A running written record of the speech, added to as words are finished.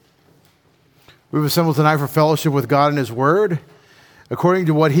We've assembled tonight for fellowship with God and His Word, according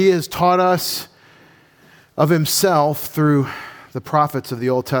to what He has taught us of Himself through the prophets of the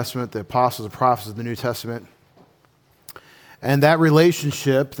Old Testament, the apostles and prophets of the New Testament. And that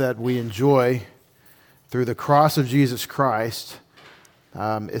relationship that we enjoy through the cross of Jesus Christ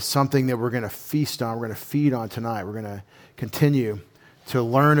is something that we're going to feast on, we're going to feed on tonight. We're going to continue to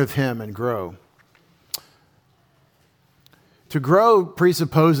learn of Him and grow. To grow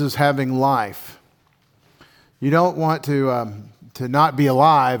presupposes having life. You don't want to not be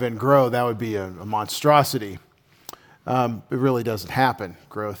alive and grow. That would be a monstrosity. It really doesn't happen.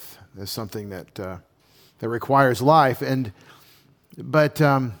 Growth is something that requires life. But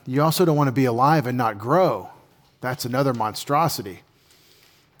you also don't want to be alive and not grow. That's another monstrosity.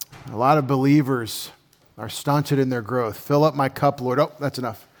 A lot of believers are stunted in their growth. Fill up my cup, Lord. Oh, that's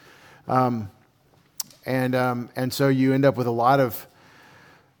enough. And so you end up with a lot of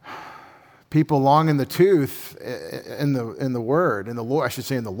people long in the tooth in the Word, in the Lord. I should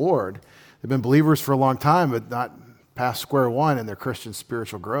say in the Lord. They've been believers for a long time, but not past square one in their Christian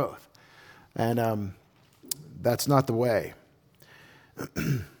spiritual growth. And that's not the way.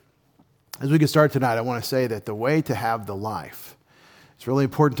 As we get started tonight, I want to say that the way to have the life, it's really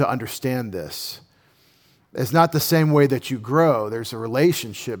important to understand this. It's not the same way that you grow. There's a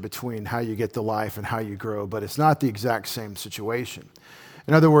relationship between how you get the life and how you grow, but it's not the exact same situation.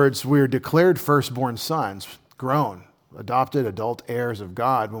 In other words, we are declared firstborn sons, grown, adopted adult heirs of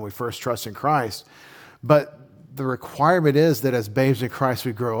God when we first trust in Christ. But the requirement is that as babes in Christ,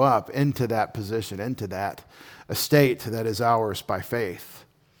 we grow up into that position, into that estate that is ours by faith.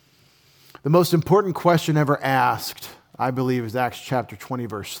 The most important question ever asked, I believe, is Acts chapter 20,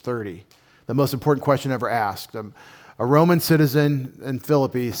 verse 30. The most important question ever asked. A Roman citizen in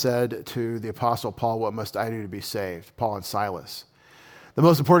Philippi said to the Apostle Paul, "What must I do to be saved?" Paul and Silas. The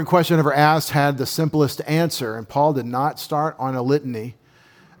most important question ever asked had the simplest answer, and Paul did not start on a litany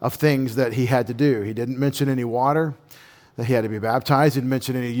of things that he had to do. He didn't mention any water, that he had to be baptized. He didn't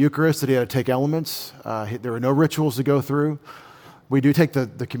mention any Eucharist, that he had to take elements. There were no rituals to go through. We do take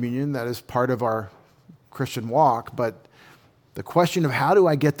the communion. That is part of our Christian walk, but the question of how do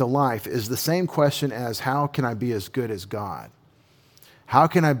I get the life is the same question as how can I be as good as God? How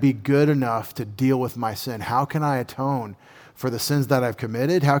can I be good enough to deal with my sin? How can I atone for the sins that I've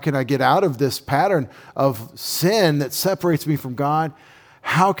committed? How can I get out of this pattern of sin that separates me from God?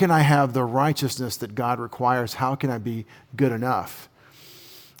 How can I have the righteousness that God requires? How can I be good enough?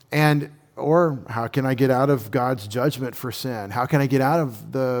 Or how can I get out of God's judgment for sin? How can I get out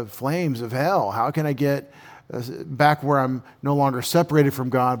of the flames of hell? How can I get back where I'm no longer separated from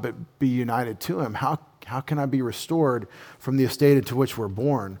God but be united to Him? How can I be restored from the estate into which we're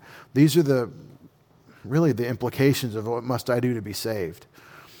born? These are really the implications of what must I do to be saved.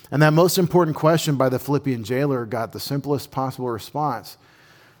 And that most important question by the Philippian jailer got the simplest possible response.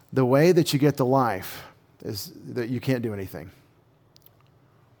 The way that you get the life is that you can't do anything.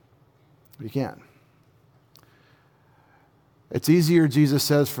 You can't. It's easier, Jesus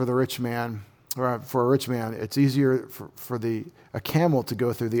says, for a rich man, it's easier for a camel to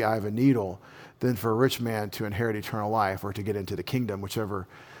go through the eye of a needle than for a rich man to inherit eternal life or to get into the kingdom, whichever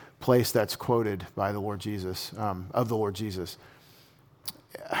place that's quoted by the Lord Jesus, of the Lord Jesus.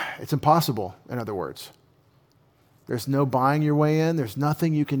 It's impossible, in other words. There's no buying your way in. There's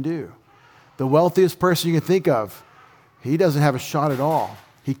nothing you can do. The wealthiest person you can think of, he doesn't have a shot at all.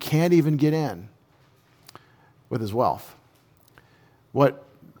 He can't even get in with his wealth. What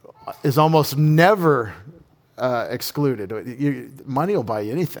is almost never excluded, money will buy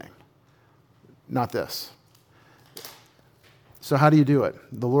you anything. Not this. So how do you do it?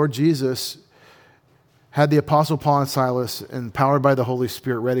 The Lord Jesus had the Apostle Paul and Silas, empowered by the Holy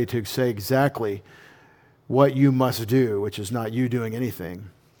Spirit, ready to say exactly what you must do, which is not you doing anything,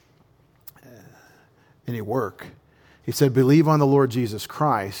 any work. He said, believe on the Lord Jesus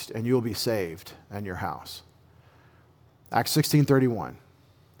Christ, and you'll be saved and your house. Acts 16:31.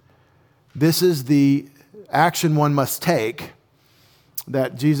 This is the action one must take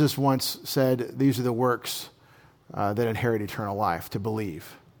that Jesus once said, these are the works that inherit eternal life, to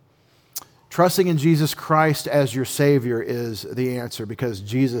believe. Trusting in Jesus Christ as your Savior is the answer because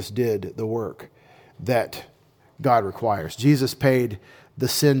Jesus did the work that God requires. Jesus paid the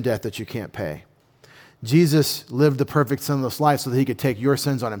sin debt that you can't pay. Jesus lived the perfect sinless life so that He could take your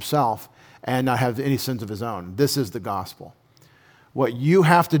sins on Himself and not have any sins of His own. This is the gospel. What you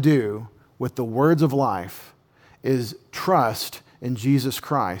have to do with the words of life is trust in Jesus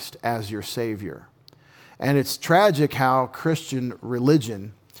Christ as your Savior. And it's tragic how Christian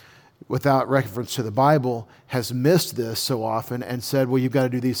religion without reference to the Bible, has missed this so often and said, well, you've got to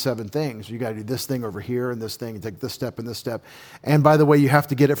do these 7 things. You've got to do this thing over here and this thing, and take this step and this step. And by the way, you have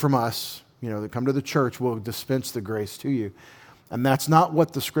to get it from us. Come to the church, we'll dispense the grace to you. And that's not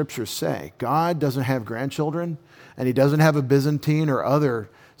what the scriptures say. God doesn't have grandchildren, and he doesn't have a Byzantine or other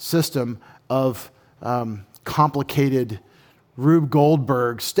system of complicated Rube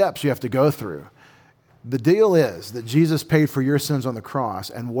Goldberg steps you have to go through. The deal is that Jesus paid for your sins on the cross,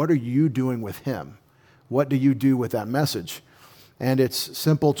 and what are you doing with him? What do you do with that message? And it's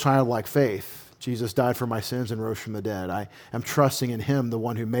simple childlike faith. Jesus died for my sins and rose from the dead. I am trusting in him, the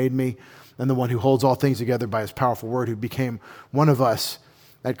one who made me, and the one who holds all things together by his powerful word, who became one of us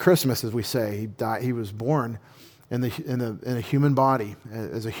at Christmas, as we say. He died. He was born in a human body,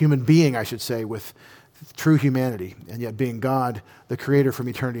 as a human being, I should say, with true humanity, and yet being God, the creator from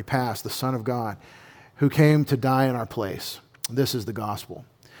eternity past, the Son of God, who came to die in our place. This is the gospel.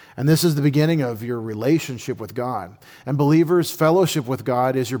 And this is the beginning of your relationship with God. And believers, fellowship with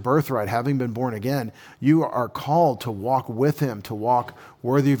God is your birthright. Having been born again, you are called to walk with him, to walk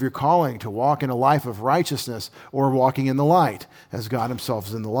worthy of your calling, to walk in a life of righteousness, or walking in the light, as God himself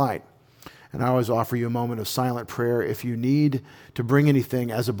is in the light. And I always offer you a moment of silent prayer if you need to bring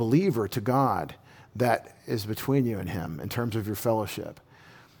anything as a believer to God that is between you and him in terms of your fellowship.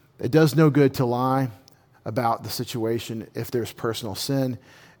 It does no good to lie about the situation if there's personal sin.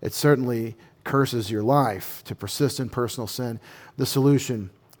 It certainly curses your life to persist in personal sin. The solution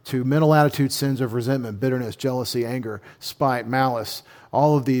to mental attitude sins of resentment, bitterness, jealousy, anger, spite, malice,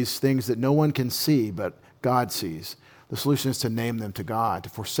 all of these things that no one can see but God sees. The solution is to name them to God, to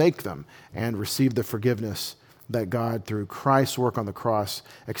forsake them, and receive the forgiveness that God, through Christ's work on the cross,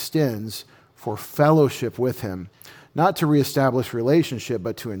 extends for fellowship with him, not to reestablish relationship,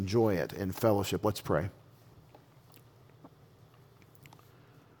 but to enjoy it in fellowship. Let's pray.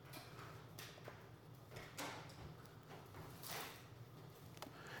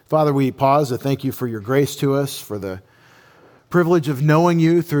 Father, we pause to thank you for your grace to us, for the privilege of knowing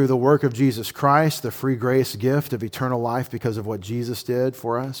you through the work of Jesus Christ, the free grace gift of eternal life because of what Jesus did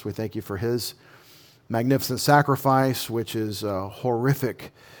for us. We thank you for his magnificent sacrifice, which is a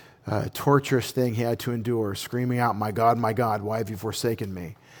horrific, torturous thing he had to endure, screaming out, my God, why have you forsaken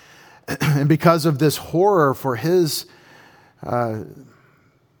me? And because of this horror for his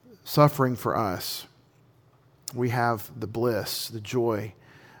suffering for us, we have the bliss, the joy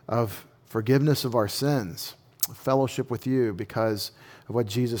of forgiveness of our sins, fellowship with you because of what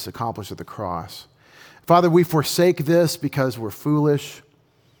Jesus accomplished at the cross. Father, we forsake this because we're foolish,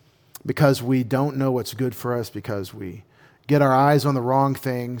 because we don't know what's good for us, because we get our eyes on the wrong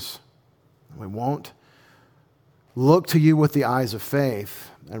things. We won't look to you with the eyes of faith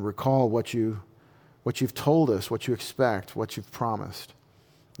and recall what you've told us, what you expect, what you've promised.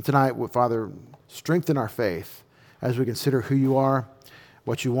 And tonight, Father, strengthen our faith as we consider who you are,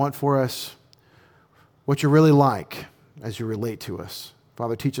 what you want for us, what you're really like as you relate to us.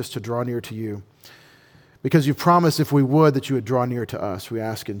 Father, teach us to draw near to you because you promised if we would that you would draw near to us. We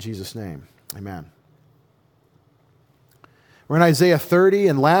ask in Jesus' name. Amen. We're in Isaiah 30,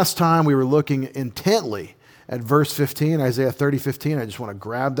 and last time we were looking intently at verse 15, Isaiah 30:15. I just want to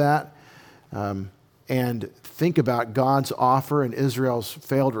grab that and think about God's offer and Israel's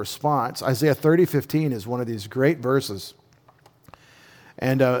failed response. Isaiah 30:15 is one of these great verses.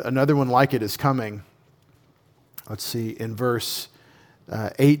 And another one like it is coming. Let's see, in verse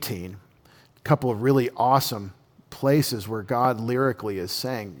 18, a couple of really awesome places where God lyrically is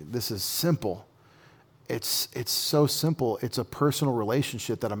saying, this is simple. It's so simple. It's a personal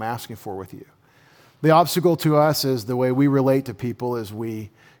relationship that I'm asking for with you. The obstacle to us is the way we relate to people is we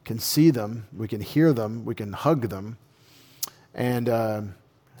can see them, we can hear them, we can hug them, and the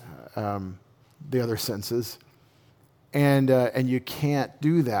other senses. And you can't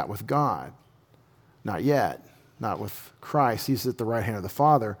do that with God. Not yet. Not with Christ. He's at the right hand of the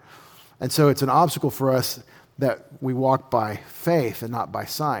Father. And so it's an obstacle for us that we walk by faith and not by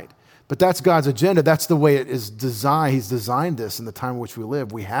sight. But that's God's agenda. That's the way it is designed. He's designed this in the time in which we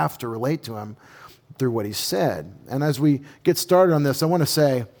live. We have to relate to him through what he said. And as we get started on this, I want to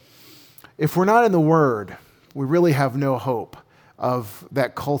say, if we're not in the Word, we really have no hope of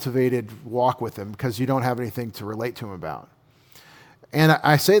that cultivated walk with him because you don't have anything to relate to him about. And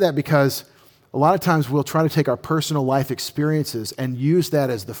I say that because a lot of times we'll try to take our personal life experiences and use that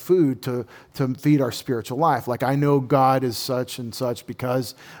as the food to feed our spiritual life. Like, I know God is such and such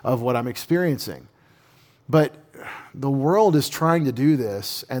because of what I'm experiencing. But the world is trying to do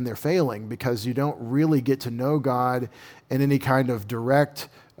this, and they're failing because you don't really get to know God in any kind of direct,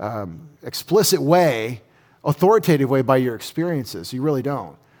 explicit way, authoritative way by your experiences. You really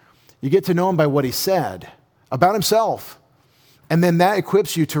don't. You get to know him by what he said about himself. And then that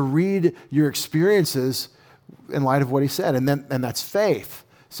equips you to read your experiences in light of what he said. And that's faith.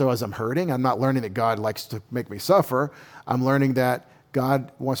 So as I'm hurting, I'm not learning that God likes to make me suffer. I'm learning that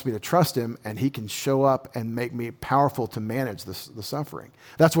God wants me to trust him, and he can show up and make me powerful to manage the suffering.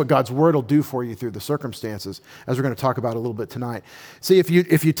 That's what God's word will do for you through the circumstances, as we're going to talk about a little bit tonight. See, if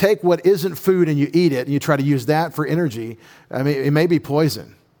you take what isn't food and you eat it, and you try to use that for energy, I mean, it may be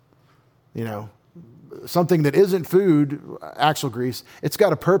poison. You know, something that isn't food, axle grease, it's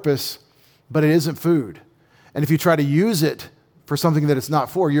got a purpose, but it isn't food. And if you try to use it for something that it's not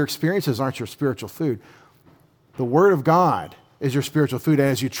for, your experiences aren't your spiritual food. The word of God is your spiritual food. And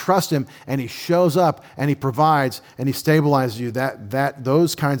as you trust him and he shows up and he provides and he stabilizes you,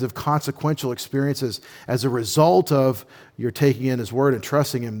 those kinds of consequential experiences as a result of your taking in his word and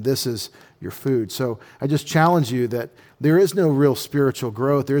trusting him, this is your food. So I just challenge you that there is no real spiritual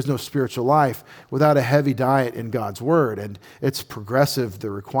growth. There is no spiritual life without a heavy diet in God's word. And it's progressive, the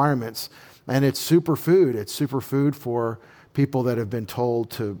requirements, and it's superfood. It's superfood for people that have been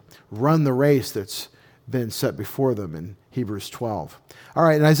told to run the race that's been set before them in Hebrews 12. All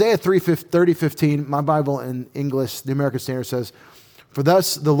right, in Isaiah 30:15, my Bible in English, the American Standard says, "For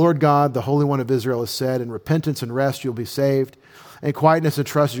thus the Lord God, the Holy One of Israel, has said, in repentance and rest you'll be saved, and quietness and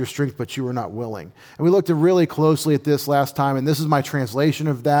trust is your strength, but you were not willing." And we looked really closely at this last time, and this is my translation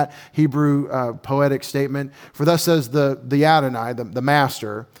of that Hebrew poetic statement. "For thus says the Adonai, the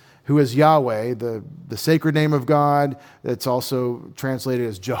Master, who is Yahweh," the sacred name of God. It's also translated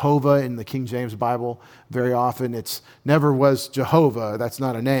as Jehovah in the King James Bible. Very often it's never was Jehovah. That's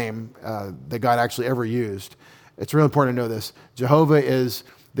not a name that God actually ever used. It's really important to know this. Jehovah is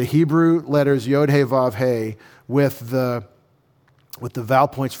the Hebrew letters Yod He Vav He with the vowel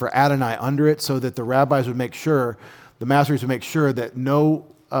points for Adonai under it, so that the rabbis would make sure, the masters would make sure that no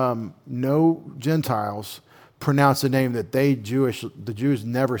Gentiles pronounce a name that the Jews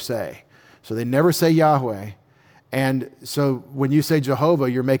never say. So they never say Yahweh. And so when you say Jehovah,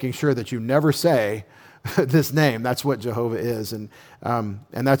 you're making sure that you never say this name. That's what Jehovah is. And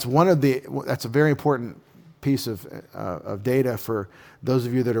that's that's a very important piece of data for those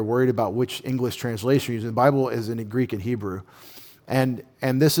of you that are worried about which English translation you're using. The Bible is in Greek and Hebrew. And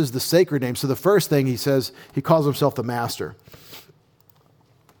this is the sacred name. So the first thing he says, he calls himself the Master.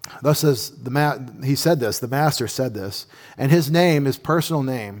 Thus says he said this, the Master said this, and his name, his personal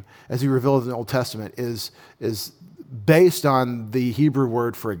name, as he revealed in the Old Testament, is based on the Hebrew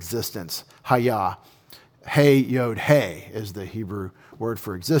word for existence, Hayah. Hey Yod Hey is the Hebrew word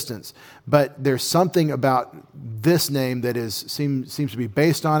for existence. But there's something about this name that seems to be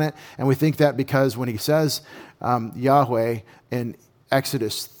based on it, and we think that because when he says Yahweh in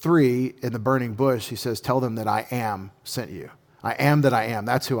Exodus 3 in the burning bush, he says, "Tell them that I am sent you." I am that I am.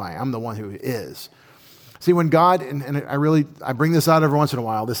 That's who I am. I'm the one who is. See, when God, and I bring this out every once in a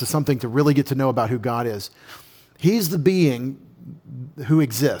while, this is something to really get to know about who God is. He's the being who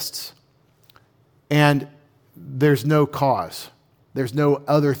exists. And there's no cause. There's no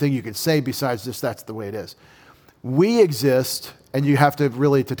other thing you can say besides just that's the way it is. We exist, and you have to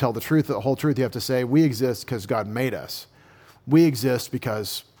really, to tell the truth, the whole truth, you have to say we exist because God made us. We exist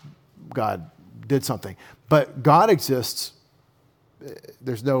because God did something. But God exists.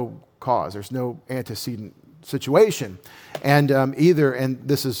 There's no cause. There's no antecedent situation. And and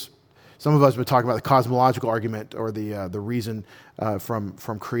this is, some of us have been talking about the cosmological argument or the reason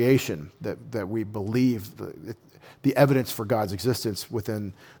from creation that we believe the evidence for God's existence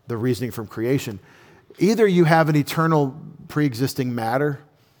within the reasoning from creation. Either you have an eternal pre-existing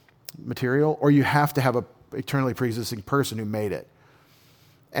material, or you have to have an eternally pre-existing person who made it.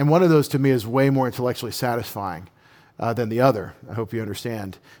 And one of those to me is way more intellectually satisfying than the other. I hope you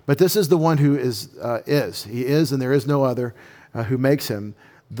understand. But this is the one who is. He is, and there is no other who makes him.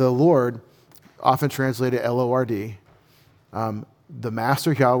 The Lord, often translated Lord, the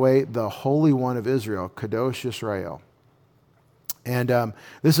Master Yahweh, the Holy One of Israel, Kadosh Yisrael. And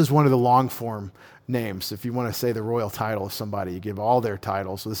this is one of the long form names. If you want to say the royal title of somebody, you give all their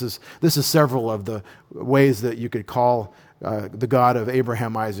titles. So this is several of the ways that you could call the God of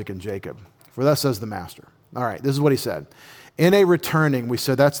Abraham, Isaac, and Jacob. For thus says the Master. All right, this is what he said. In a returning, we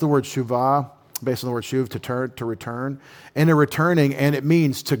said that's the word shuvah, based on the word shuv, to return. In a returning, and it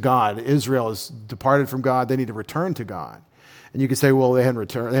means to God. Israel has departed from God. They need to return to God. And you could say, well, they haven't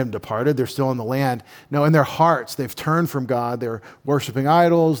returned, they haven't departed, they're still in the land. No, in their hearts, they've turned from God, they're worshiping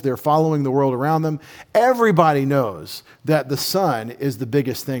idols, they're following the world around them. Everybody knows that the sun is the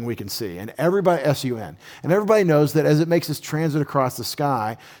biggest thing we can see, and everybody, S-U-N, and everybody knows that as it makes its transit across the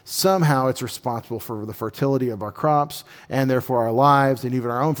sky, somehow it's responsible for the fertility of our crops, and therefore our lives, and even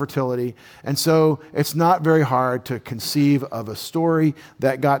our own fertility. And so it's not very hard to conceive of a story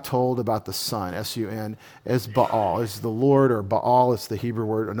that got told about the sun, S-U-N, as Baal, is the Lord, or Baal is the Hebrew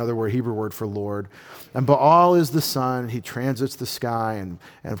word, Hebrew word for Lord. And Baal is the sun. He transits the sky, and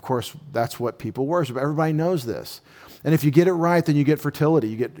of course, that's what people worship. Everybody knows this. And if you get it right, then you get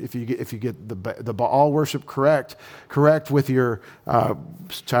fertility. If you get the Baal worship correct with your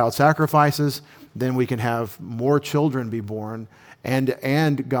child sacrifices, then we can have more children be born,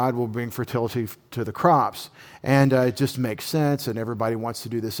 and God will bring fertility to the crops. And it just makes sense, and everybody wants to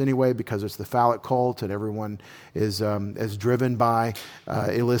do this anyway because it's the phallic cult, and everyone is driven by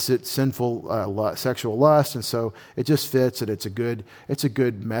illicit, sinful sexual lust, and so it just fits, and it's a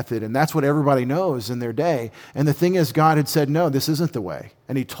good method, and that's what everybody knows in their day. And the thing is, God had said, no, this isn't the way,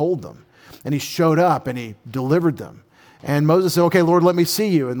 and He told them, and He showed up, and He delivered them. And Moses said, okay, Lord, let me see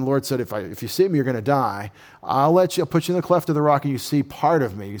you. And the Lord said, if you see me, you're going to die. I'll put you in the cleft of the rock and you see part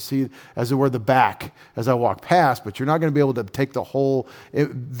of me. You see, as it were, the back as I walk past, but you're not going to be able to take the whole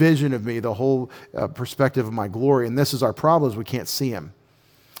vision of me, the whole perspective of my glory. And this is our problem, is we can't see Him.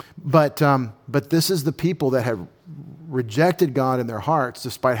 But this is the people that have rejected God in their hearts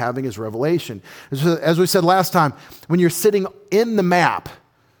despite having His revelation. As we said last time, when you're sitting in the map,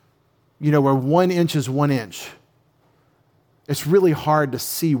 where 1 inch is 1 inch, it's really hard to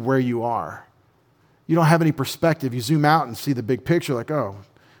see where you are. You don't have any perspective. You zoom out and see the big picture, like, oh,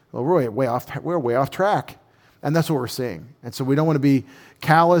 well, we're way off track. And that's what we're seeing. And so we don't want to be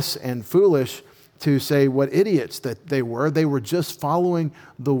callous and foolish to say what idiots that they were. They were just following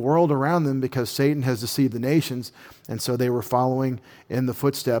the world around them because Satan has deceived the nations. And so they were following in the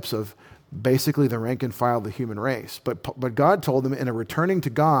footsteps of basically the rank and file of the human race. But God told them, in a returning to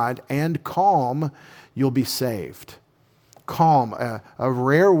God and calm, you'll be saved. Calm, a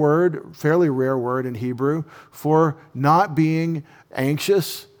rare word, fairly rare word in Hebrew for not being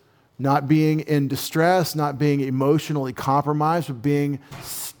anxious, not being in distress, not being emotionally compromised, but being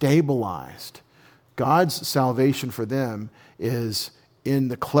stabilized. God's salvation for them is in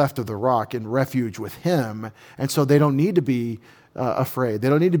the cleft of the rock, in refuge with Him, and so they don't need to be afraid. They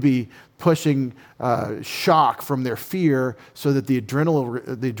don't need to be pushing shock from their fear so that the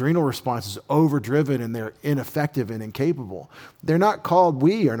adrenal response is overdriven and they're ineffective and incapable. We are not called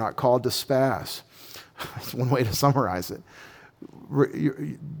to spaz. That's one way to summarize it.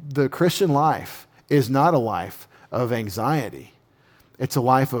 The Christian life is not a life of anxiety. It's a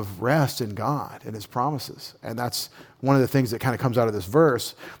life of rest in God and His promises. And that's one of the things that kind of comes out of this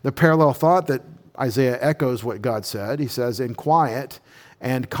verse. The parallel thought that Isaiah echoes what God said. He says, in quiet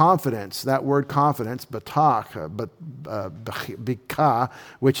and confidence, that word confidence, bika,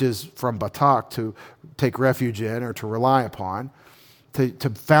 which is from batak, to take refuge in or to rely upon, to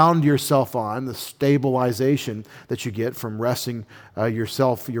found yourself on, the stabilization that you get from resting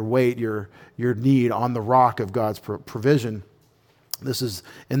yourself, your weight, your need on the rock of God's provision. This is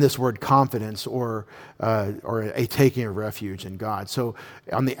in this word confidence or a taking of refuge in God. So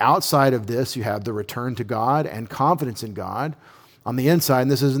on the outside of this, you have the return to God and confidence in God. On the inside,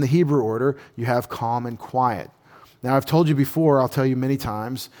 and this is in the Hebrew order, you have calm and quiet. Now, I've told you before, I'll tell you many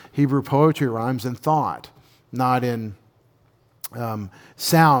times, Hebrew poetry rhymes in thought, not in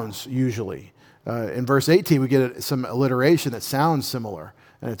sounds usually. In verse 18, we get some alliteration that sounds similar,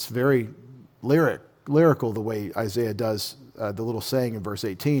 and it's very lyrical the way Isaiah does the little saying in verse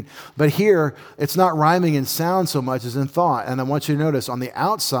 18. But here, it's not rhyming in sound so much as in thought. And I want you to notice on the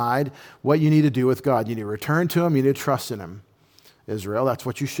outside what you need to do with God. You need to return to Him. You need to trust in Him. Israel, that's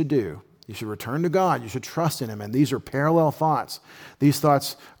what you should do. You should return to God. You should trust in Him. And these are parallel thoughts. These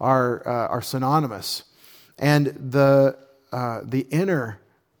thoughts are synonymous. And the inner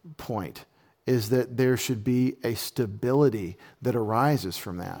point is that there should be a stability that arises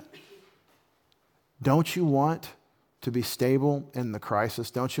from that. Don't you want to be stable in the crisis?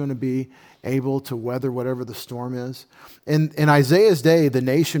 Don't you want to be able to weather whatever the storm is? In Isaiah's day, the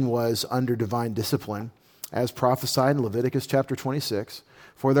nation was under divine discipline, as prophesied in Leviticus chapter 26,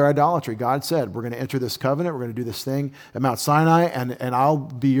 for their idolatry. God said, we're going to enter this covenant, we're going to do this thing at Mount Sinai, and I'll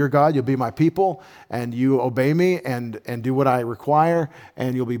be your God, you'll be my people, and you obey me and do what I require,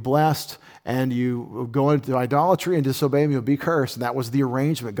 and you'll be blessed, and you go into idolatry and disobey me, you'll be cursed. And that was the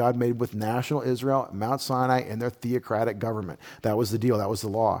arrangement God made with national Israel at Mount Sinai and their theocratic government. That was the deal, that was the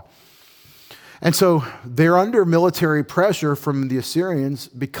law. And so they're under military pressure from the Assyrians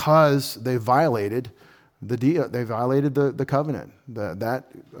because they violated the deal. They violated the covenant,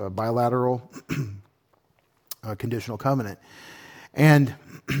 that bilateral conditional covenant. And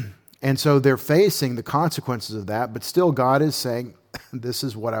so they're facing the consequences of that, but still God is saying, this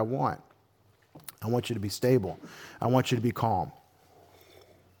is what I want. I want you to be stable. I want you to be calm.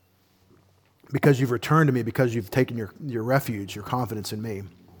 Because you've returned to me, because you've taken your refuge, your confidence in me.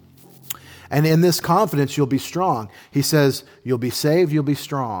 And in this confidence, you'll be strong. He says, you'll be saved, you'll be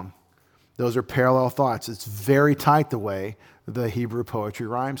strong. Those are parallel thoughts. It's very tight the way the Hebrew poetry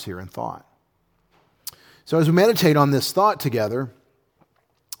rhymes here in thought. So as we meditate on this thought together,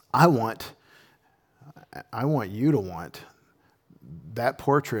 I want you to want that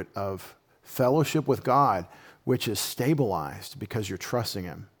portrait of fellowship with God, which is stabilized because you're trusting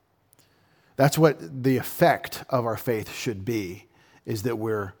Him. That's what the effect of our faith should be, is that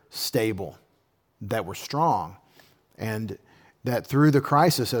we're stable, that we're strong, and that through the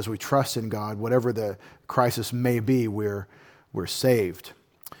crisis, as we trust in God, whatever the crisis may be, we're saved.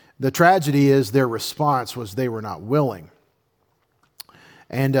 The tragedy is their response was they were not willing.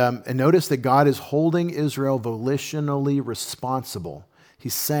 And notice that God is holding Israel volitionally responsible.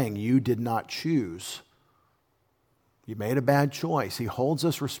 He's saying, you did not choose. You made a bad choice. He holds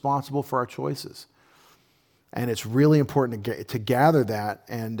us responsible for our choices. And it's really important to gather that,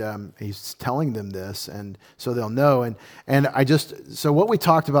 and he's telling them this, and so they'll know. So what we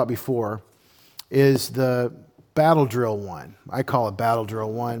talked about before is the battle drill 1. I call it battle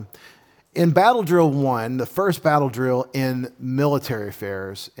drill 1. In battle drill 1, the first battle drill in military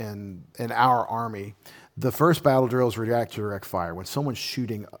affairs in our army, the first battle drill is react to direct fire. When someone's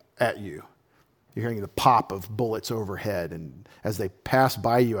shooting at you, you're hearing the pop of bullets overhead, and as they pass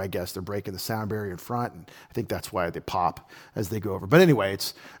by you, I guess they're breaking the sound barrier in front, and I think that's why they pop as they go over. But anyway,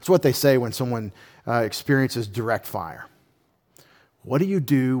 it's what they say when someone experiences direct fire. What do you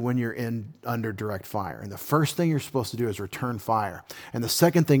do when you're under direct fire? And the first thing you're supposed to do is return fire. And the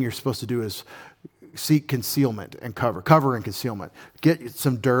second thing you're supposed to do is seek concealment and cover and concealment. Get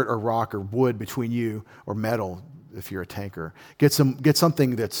some dirt or rock or wood between you, or metal if you're a tanker. Get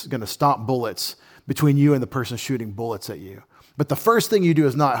something that's going to stop bullets between you and the person shooting bullets at you. But the first thing you do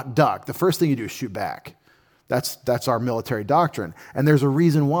is not duck. The first thing you do is shoot back. That's our military doctrine. And there's a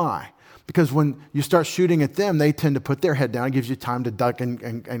reason why. Because when you start shooting at them, they tend to put their head down. It gives you time to duck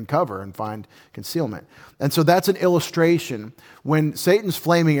and cover and find concealment. And so that's an illustration. When Satan's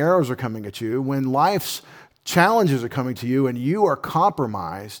flaming arrows are coming at you, when life's challenges are coming to you and you are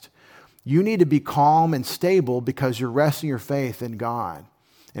compromised, you need to be calm and stable because you're resting your faith in God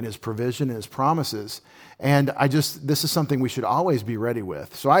and His provision and His promises. And this is something we should always be ready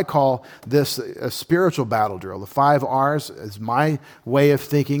with. So I call this a spiritual battle drill. The 5 R's is my way of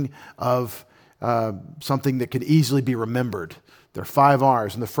thinking of something that can easily be remembered. There are 5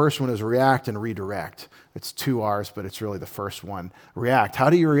 R's, and the first one is react and redirect. It's 2 R's, but it's really the first one. React. How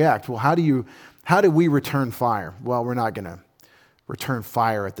do you react? Well, how do we return fire? Well, we're not going to return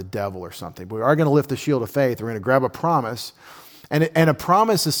fire at the devil or something. But we are going to lift the shield of faith. We're going to grab a promise. And a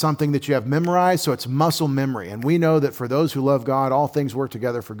promise is something that you have memorized, so it's muscle memory. And we know that for those who love God, all things work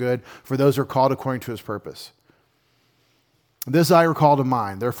together for good, for those who are called according to His purpose. This I recall to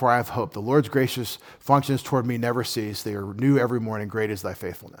mind, therefore I have hope. The Lord's gracious functions toward me never cease. They are new every morning. Great is thy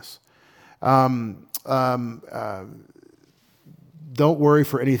faithfulness. Don't worry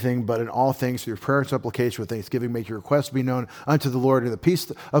for anything, but in all things, through prayer and supplication with thanksgiving, make your requests be known unto the Lord, and the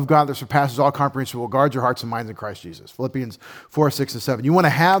peace of God that surpasses all comprehension will guard your hearts and minds in Christ Jesus. Philippians 4, 6, and 7. You want to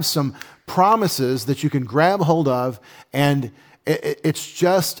have some promises that you can grab hold of, and it's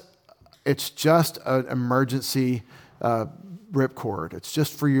just an emergency ripcord. It's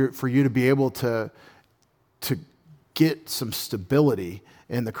just for you to be able to get some stability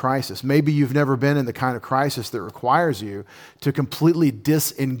in the crisis. Maybe you've never been in the kind of crisis that requires you to completely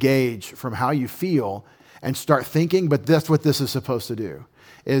disengage from how you feel and start thinking, but that's what this is supposed to do,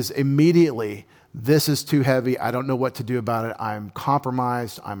 is immediately, this is too heavy, I don't know what to do about it, I'm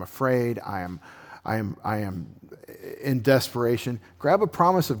compromised, I'm afraid, I am in desperation. Grab a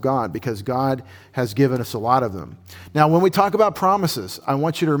promise of God, because God has given us a lot of them. Now, when we talk about promises, I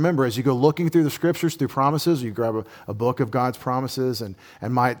want you to remember, as you go looking through the scriptures, through promises, you grab a book of God's promises and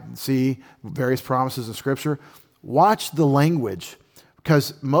might see various promises in scripture. Watch the language,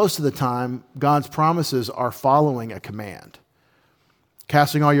 because most of the time, God's promises are following a command.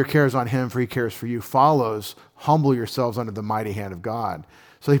 Casting all your cares on Him, for He cares for you, follows, humble yourselves under the mighty hand of God.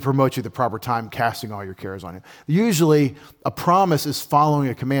 So He promotes you at the proper time, casting all your cares on Him. Usually, a promise is following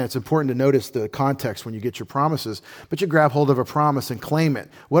a command. It's important to notice the context when you get your promises, but you grab hold of a promise and claim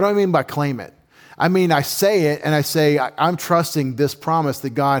it. What do I mean by claim it? I mean, I say it and I say, I'm trusting this promise that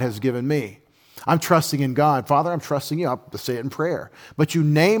God has given me. I'm trusting in God. Father, I'm trusting you. I'll say it in prayer. But you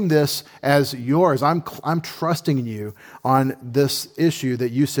name this as yours. I'm trusting in you on this issue that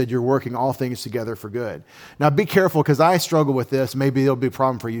you said you're working all things together for good. Now be careful, because I struggle with this. Maybe it'll be a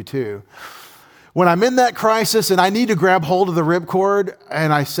problem for you too. When I'm in that crisis and I need to grab hold of the ripcord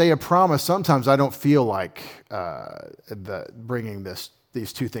and I say a promise, sometimes I don't feel like bringing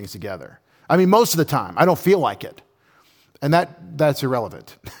these two things together. I mean, most of the time, I don't feel like it. And that's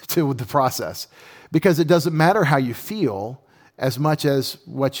irrelevant to the process, because it doesn't matter how you feel as much as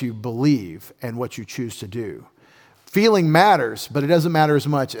what you believe and what you choose to do. Feeling matters, but it doesn't matter as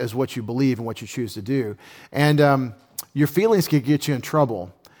much as what you believe and what you choose to do. And your feelings can get you in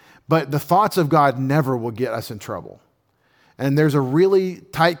trouble, but the thoughts of God never will get us in trouble. And there's a really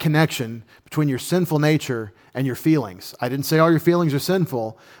tight connection between your sinful nature and your feelings. I didn't say all your feelings are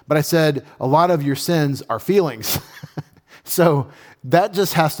sinful, but I said a lot of your sins are feelings. So that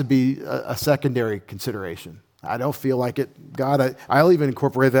just has to be a secondary consideration. I don't feel like it. God, I'll even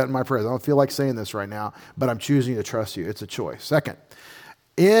incorporate that in my prayers. I don't feel like saying this right now, but I'm choosing to trust you. It's a choice. Second,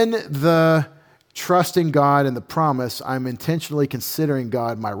 in the trusting God and the promise, I'm intentionally considering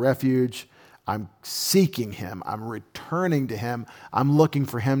God my refuge. I'm seeking him. I'm returning to him. I'm looking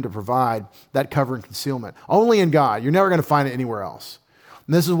for him to provide that cover and concealment. Only in God. You're never going to find it anywhere else.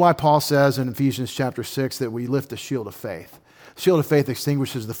 And this is why Paul says in Ephesians chapter 6 that we lift the shield of faith. The shield of faith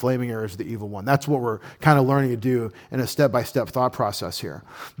extinguishes the flaming arrows of the evil one. That's what we're kind of learning to do in a step-by-step thought process here.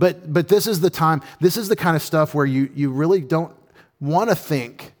 But this is the time, this is the kind of stuff where you really don't want to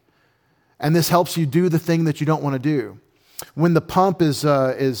think, and this helps you do the thing that you don't want to do. When the pump is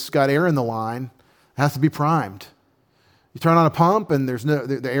got air in the line, it has to be primed. You turn on a pump and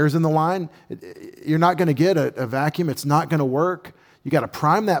the air's in the line, you're not going to get a vacuum. It's not going to work. You got to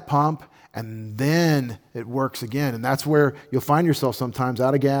prime that pump, and then it works again. And that's where you'll find yourself sometimes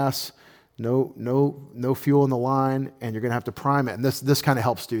out of gas, no fuel in the line, and you're going to have to prime it. And this kind of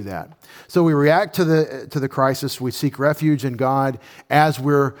helps do that. So we react to the crisis. We seek refuge in God as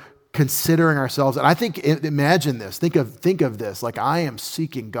we're considering ourselves. And I think, imagine this. Think of this. Like, I am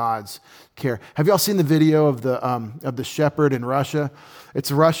seeking God's care. Have you all seen the video of the shepherd in Russia?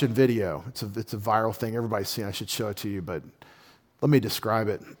 It's a Russian video. It's a viral thing. Everybody's seen it. I should show it to you, but let me describe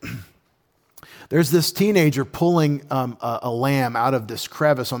it. There's this teenager pulling a lamb out of this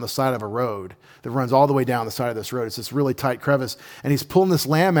crevice on the side of a road that runs all the way down the side of this road. It's this really tight crevice, and he's pulling this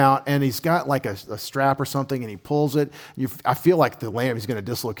lamb out, and he's got like a strap or something, and he pulls it. I feel like the lamb, he's going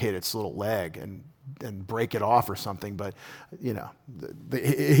to dislocate its little leg and break it off or something, but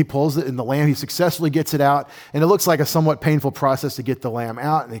he pulls it, and the lamb, he successfully gets it out, and it looks like a somewhat painful process to get the lamb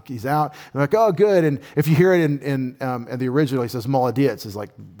out, and he's out, and like, oh, good. And if you hear it in the original, he says molodets, is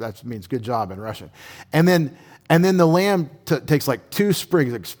like, that means good job in Russian. And then the lamb takes like two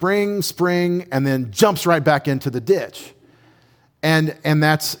springs, like spring, and then jumps right back into the ditch. And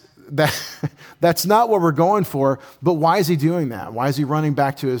that's not what we're going for. But why is he doing that? Why is he running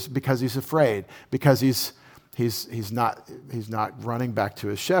back to because he's afraid? Because he's not running back to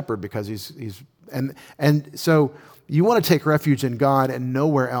his shepherd, because and so you want to take refuge in God and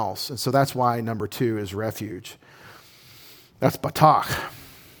nowhere else. And so that's why number 2 is refuge. That's batach.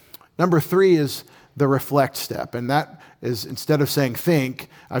 Number 3 is the reflect step. And that is, instead of saying think,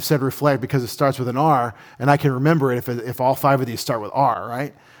 I've said reflect because it starts with an R, and I can remember it if all 5 of these start with R,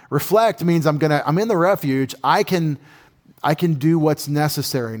 right? Reflect means I'm in the refuge. I can do what's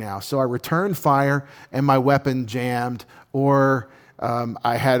necessary now. So I returned fire and my weapon jammed, or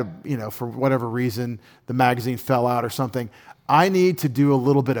I had, for whatever reason, the magazine fell out or something. I need to do a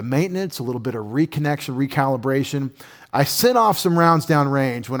little bit of maintenance, a little bit of reconnection, recalibration. I sent off some rounds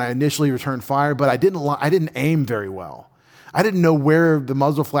downrange when I initially returned fire, but I didn't aim very well. I didn't know where the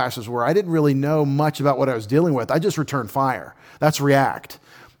muzzle flashes were. I didn't really know much about what I was dealing with. I just returned fire. That's react.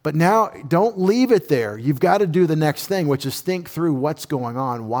 But now, don't leave it there. You've got to do the next thing, which is think through what's going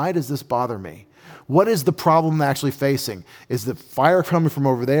on. Why does this bother me? What is the problem I'm actually facing? Is the fire coming from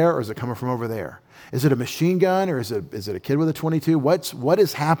over there, or is it coming from over there? Is it a machine gun, or is it a kid with a 22? What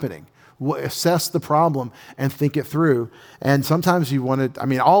is happening? Assess the problem and think it through. And sometimes you want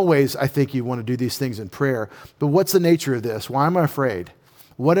to, always I think you want to do these things in prayer. But what's the nature of this? Why am I afraid?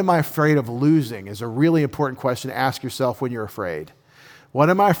 What am I afraid of losing is a really important question to ask yourself when you're afraid. What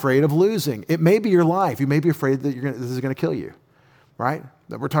am I afraid of losing? It may be your life. You may be afraid that this is going to kill you, right?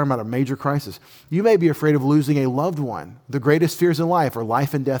 That we're talking about a major crisis. You may be afraid of losing a loved one. The greatest fears in life are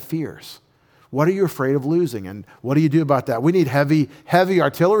life and death fears. What are you afraid of losing? And what do you do about that? We need heavy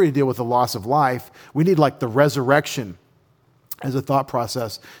artillery to deal with the loss of life. We need like the resurrection as a thought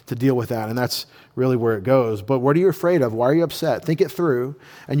process to deal with that. And that's really where it goes. But what are you afraid of? Why are you upset? Think it through.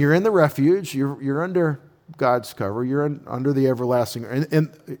 And you're in the refuge. You're under God's cover. You're under the everlasting,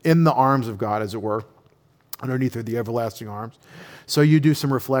 in the arms of God, as it were, underneath the everlasting arms. So you do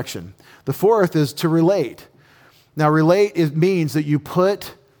some reflection. The fourth is to relate. Now, relate, it means that you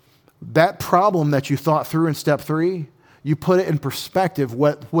put that problem that you thought through in step 3, you put it in perspective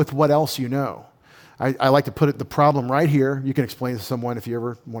with what else you know. I like to put the problem right here. You can explain to someone if you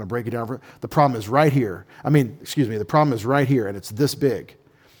ever want to break it down. The problem is right here. The problem is right here, and it's this big.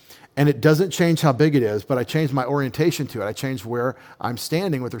 And it doesn't change how big it is, but I changed my orientation to it. I changed where I'm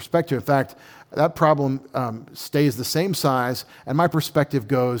standing with respect to it. In fact, that problem stays the same size, and my perspective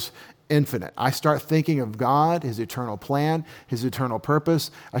goes infinite. I start thinking of God, his eternal plan, his eternal purpose.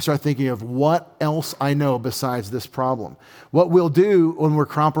 I start thinking of what else I know besides this problem. What we'll do when we're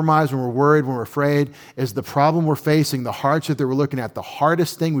compromised, when we're worried, when we're afraid, is the problem we're facing, the hardship that we're looking at, the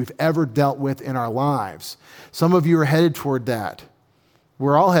hardest thing we've ever dealt with in our lives. Some of you are headed toward that.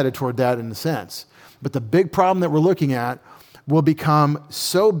 We're all headed toward that in a sense. But the big problem that we're looking at will become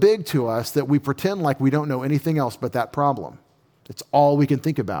so big to us that we pretend like we don't know anything else but that problem. It's all we can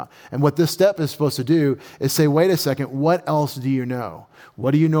think about. And what this step is supposed to do is say, wait a second, what else do you know?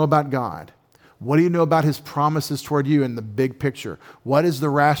 What do you know about God? What do you know about his promises toward you in the big picture? What is the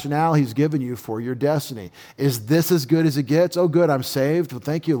rationale he's given you for your destiny? Is this as good as it gets? Oh, good, I'm saved. Well,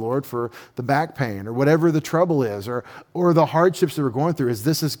 thank you, Lord, for the back pain or whatever the trouble is or the hardships that we're going through. Is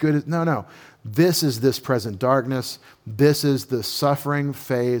this as good as... No. This is this present darkness. This is the suffering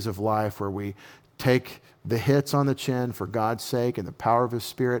phase of life where we take the hits on the chin for God's sake and the power of his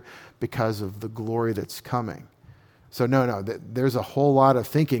Spirit because of the glory that's coming. So there's a whole lot of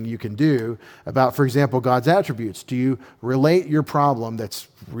thinking you can do about, for example, God's attributes. Do you relate your problem that's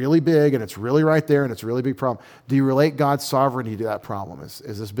really big and it's really right there and it's a really big problem? Do you relate God's sovereignty to that problem? Is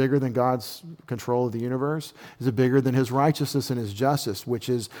this bigger than God's control of the universe? Is it bigger than his righteousness and his justice, which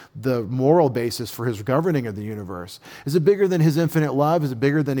is the moral basis for his governing of the universe? Is it bigger than his infinite love? Is it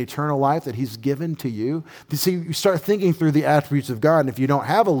bigger than eternal life that he's given to you? You see, you start thinking through the attributes of God, and if you don't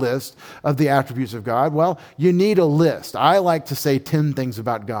have a list of the attributes of God, well, you need a list. I like to say 10 things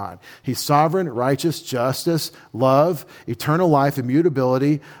about God. He's sovereign, righteous, justice, love, eternal life,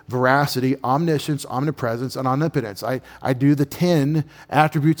 immutability, veracity, omniscience, omnipresence, and omnipotence. I do the 10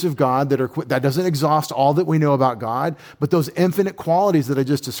 attributes of God that doesn't exhaust all that we know about God, but those infinite qualities that I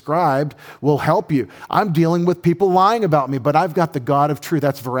just described will help you. I'm dealing with people lying about me, but I've got the God of truth.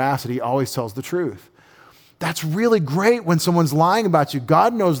 That's veracity. He always tells the truth. That's really great when someone's lying about you.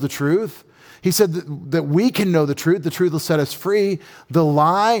 God knows the truth. He said that we can know the truth. The truth will set us free. The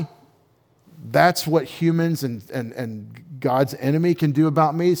lie, that's what humans and God's enemy can do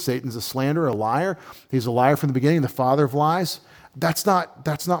about me. Satan's a slanderer, a liar. He's a liar from the beginning, the father of lies. That's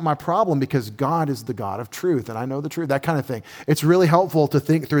not my problem because God is the God of truth and I know the truth, that kind of thing. It's really helpful to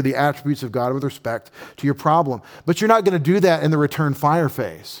think through the attributes of God with respect to your problem. But you're not going to do that in the return fire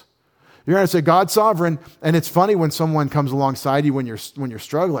phase. You're going to say, God's sovereign, and it's funny when someone comes alongside you when you're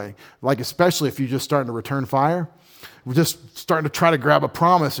struggling, like especially if you're just starting to return fire. We're just starting to try to grab a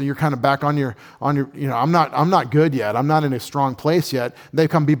promise, and you're kind of back on your. I'm not good yet. I'm not in a strong place yet. They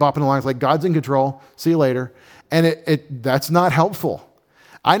come bebopping along, it's like God's in control. See you later, and that's not helpful.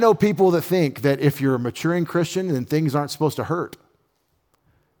 I know people that think that if you're a maturing Christian, then things aren't supposed to hurt.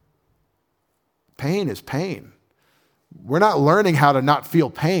 Pain is pain. We're not learning how to not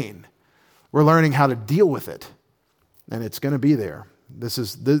feel pain. We're learning how to deal with it, and it's going to be there. That's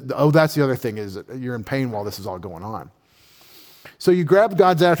the other thing is that you're in pain while this is all going on. So you grab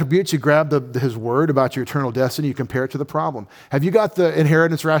God's attributes, you grab his word about your eternal destiny, you compare it to the problem. Have you got the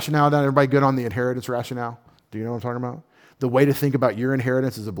inheritance rationale down? Everybody good on the inheritance rationale? Do you know what I'm talking about? The way to think about your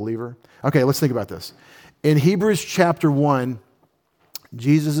inheritance as a believer? Okay, let's think about this. In Hebrews chapter 1,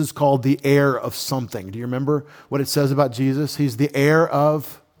 Jesus is called the heir of something. Do you remember what it says about Jesus? He's the heir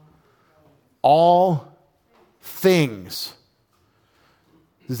of all things.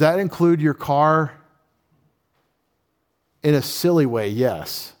 Does that include your car? In a silly way,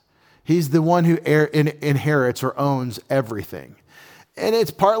 yes. He's the one who inherits or owns everything. And it's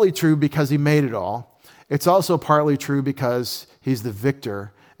partly true because he made it all. It's also partly true because he's the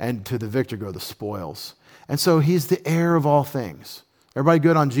victor, and to the victor go the spoils. And so he's the heir of all things. Everybody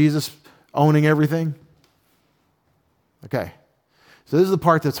good on Jesus owning everything? Okay. So this is the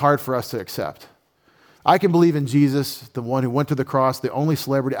part that's hard for us to accept. I can believe in Jesus, the one who went to the cross, the only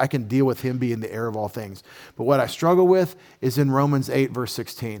celebrity. I can deal with him being the heir of all things. But what I struggle with is in Romans 8, verse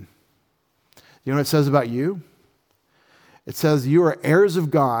 16. You know what it says about you? It says you are heirs of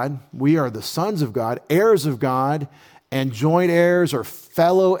God. We are the sons of God, heirs of God, and joint heirs or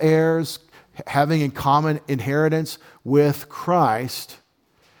fellow heirs, having in common inheritance with Christ,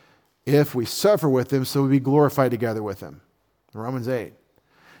 if we suffer with him, so we be glorified together with him. Romans 8.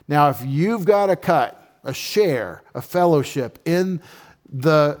 Now, if you've got a cut, a share, a fellowship in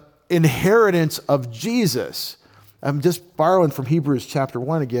the inheritance of Jesus, I'm just borrowing from Hebrews chapter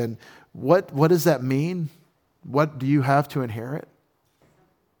 1 again. What does that mean? What do you have to inherit?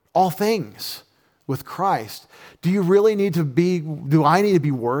 All things with Christ. Do I need to be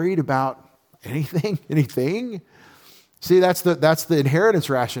worried about anything? Anything? See, that's the inheritance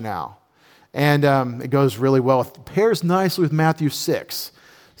rationale. And it goes really well. It pairs nicely with Matthew 6.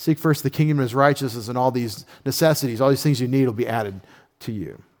 Seek first the kingdom and his righteousness, and all these necessities, all these things you need will be added to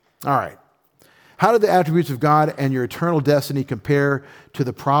you. All right. How do the attributes of God and your eternal destiny compare to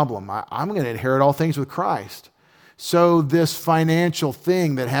the problem? I'm going to inherit all things with Christ. So this financial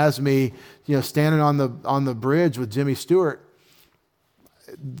thing that has me, standing on the bridge with Jimmy Stewart,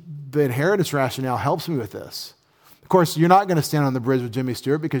 the inheritance rationale helps me with this. Of course, you're not going to stand on the bridge with Jimmy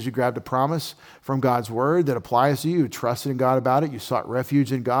Stewart because you grabbed a promise from God's word that applies to you. You trusted in God about it. You sought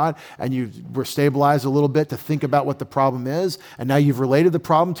refuge in God, and you were stabilized a little bit to think about what the problem is. And now you've related the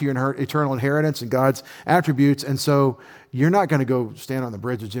problem to your eternal inheritance and God's attributes. And so you're not going to go stand on the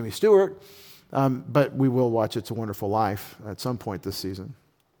bridge with Jimmy Stewart, but we will watch It's a Wonderful Life at some point this season.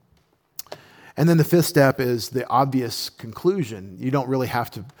 And then the fifth step is the obvious conclusion.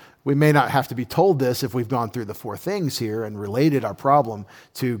 We may not have to be told this if we've gone through the four things here and related our problem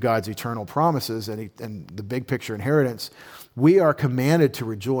to God's eternal promises and the big picture inheritance. We are commanded to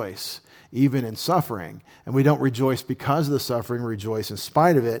rejoice even in suffering. And we don't rejoice because of the suffering, we rejoice in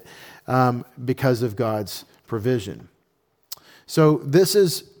spite of it because of God's provision. So this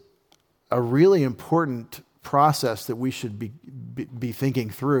is a really important process that we should be thinking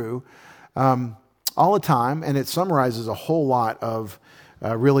through all the time, and it summarizes a whole lot of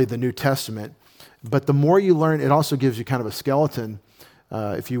really the New Testament. But the more you learn, it also gives you kind of a skeleton,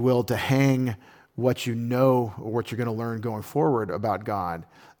 if you will, to hang what you know or what you're going to learn going forward about God.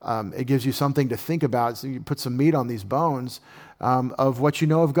 It gives you something to think about. So you put some meat on these bones of what you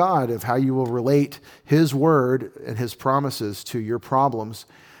know of God, of how you will relate his word and his promises to your problems.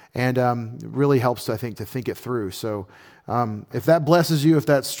 And it really helps, I think, to think it through. So if that blesses you, if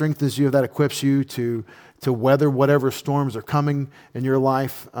that strengthens you, if that equips you to weather whatever storms are coming in your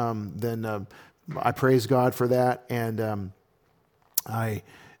life, then I praise God for that. And I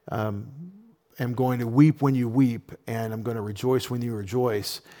am going to weep when you weep, and I'm going to rejoice when you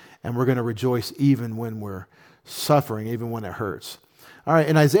rejoice. And we're going to rejoice even when we're suffering, even when it hurts. All right,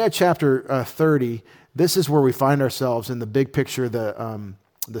 in Isaiah chapter 30, this is where we find ourselves in the big picture,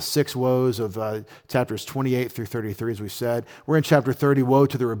 the six woes of chapters 28 through 33, as we said. We're in chapter 30, woe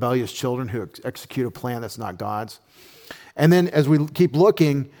to the rebellious children who execute a plan that's not God's. And then as we keep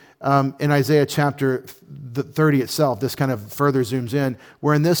looking in Isaiah chapter 30 itself, this kind of further zooms in.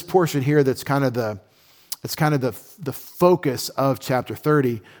 We're in this portion here that's kind of the focus of chapter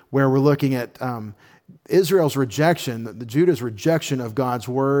 30, where we're looking at Israel's rejection, the Judah's rejection of God's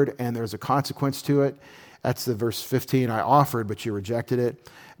word, and there's a consequence to it. That's the verse 15, I offered, but you rejected it.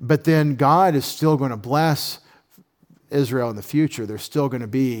 But then God is still going to bless Israel in the future. There's still going to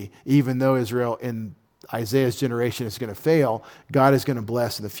be, even though Israel in Isaiah's generation is going to fail, God is going to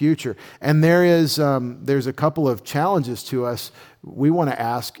bless in the future. And there's a couple of challenges to us. We want to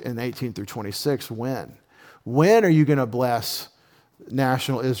ask in 18 through 26, when? When are you going to bless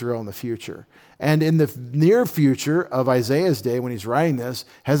national Israel in the future? And in the near future of Isaiah's day, when he's writing this,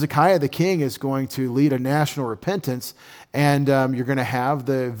 Hezekiah the king is going to lead a national repentance, and you're going to have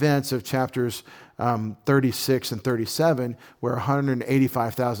the events of chapters 36 and 37, where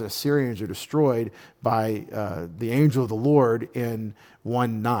 185,000 Assyrians are destroyed by the angel of the Lord in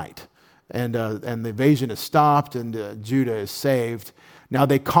one night. And the invasion is stopped, and Judah is saved. Now,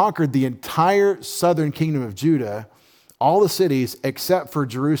 they conquered the entire southern kingdom of Judah, all the cities except for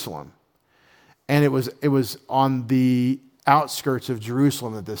Jerusalem. And it was on the outskirts of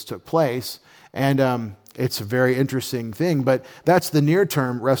Jerusalem that this took place. And it's a very interesting thing. But that's the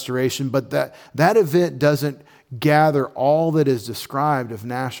near-term restoration. But that event doesn't gather all that is described of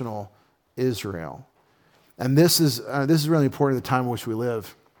national Israel. And this is really important at the time in which we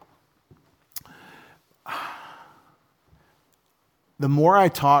live. The more I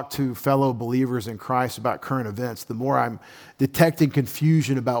talk to fellow believers in Christ about current events, the more I'm detecting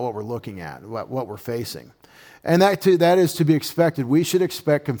confusion about what we're looking at, what we're facing. And that is to be expected. We should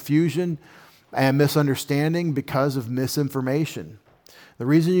expect confusion and misunderstanding because of misinformation. The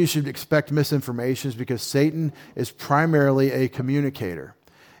reason you should expect misinformation is because Satan is primarily a communicator.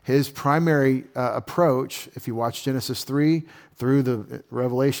 His primary approach, if you watch Genesis 3 through the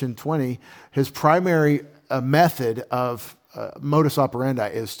Revelation 20, his primary method of modus operandi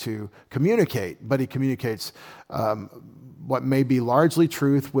is to communicate, but he communicates what may be largely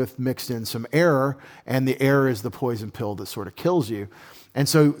truth with mixed in some error, and the error is the poison pill that sort of kills you. And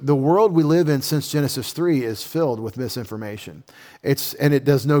so the world we live in since Genesis 3 is filled with misinformation. And it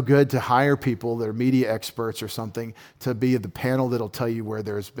does no good to hire people that are media experts or something to be the panel that'll tell you where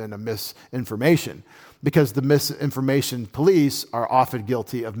there's been a misinformation, because the misinformation police are often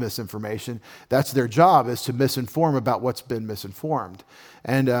guilty of misinformation. That's their job, is to misinform about what's been misinformed.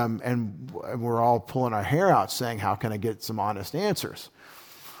 And we're all pulling our hair out saying, how can I get some honest answers?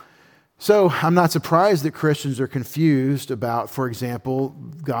 So I'm not surprised that Christians are confused about, for example,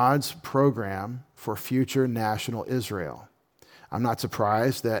 God's program for future national Israel. I'm not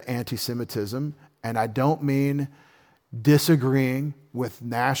surprised that anti-Semitism, and I don't mean disagreeing with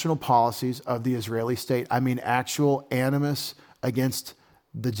national policies of the Israeli state, I mean actual animus against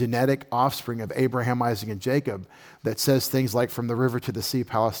the genetic offspring of Abraham, Isaac, and Jacob that says things like, from the river to the sea,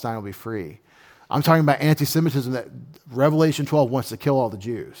 Palestine will be free. I'm talking about anti-Semitism that Revelation 12 wants to kill all the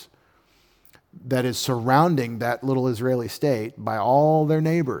Jews, that is surrounding that little Israeli state by all their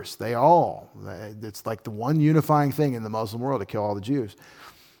neighbors. It's like the one unifying thing in the Muslim world to kill all the Jews.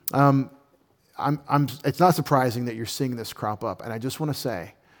 It's not surprising that you're seeing this crop up. And I just want to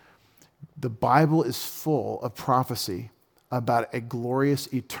say, the Bible is full of prophecy about a glorious,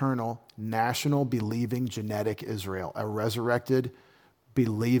 eternal, national, believing, genetic Israel, a resurrected,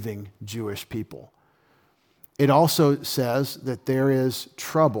 believing Jewish people. It also says that there is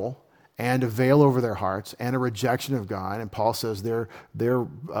trouble and a veil over their hearts and a rejection of God. And Paul says their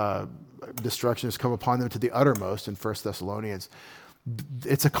destruction has come upon them to the uttermost in 1 Thessalonians.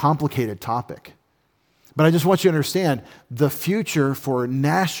 It's a complicated topic. But I just want you to understand the future for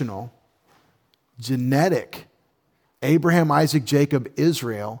national, genetic, Abraham, Isaac, Jacob,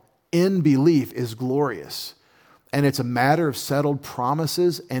 Israel, in belief is glorious. And it's a matter of settled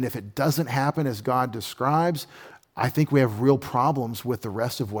promises. And if it doesn't happen as God describes, I think we have real problems with the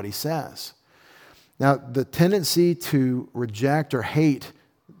rest of what he says. Now, the tendency to reject or hate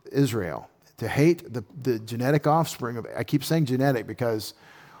Israel, to hate the genetic offspring of, I keep saying genetic because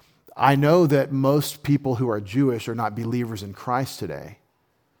I know that most people who are Jewish are not believers in Christ today.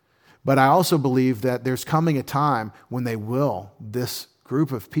 But I also believe that there's coming a time when this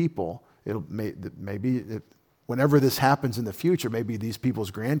group of people, whenever this happens in the future, maybe these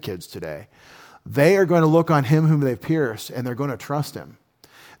people's grandkids today, they are going to look on him whom they've pierced, and they're going to trust him.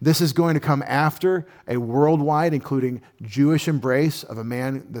 This is going to come after a worldwide, including Jewish embrace of a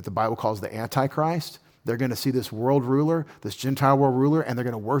man that the Bible calls the Antichrist. They're going to see this world ruler, this Gentile world ruler, and they're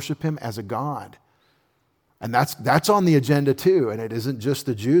going to worship him as a god. And that's on the agenda too. And it isn't just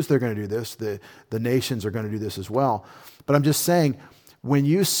the Jews that are going to do this. The nations are going to do this as well. But I'm just saying, when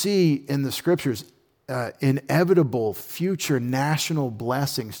you see in the scriptures inevitable future national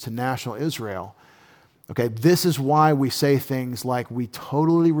blessings to national Israel, okay, this is why we say things like we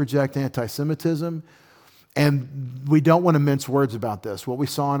totally reject anti-Semitism, and we don't want to mince words about this. What we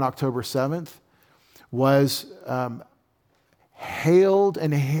saw on October 7th was hailed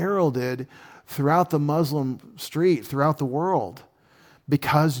and heralded throughout the Muslim street, throughout the world,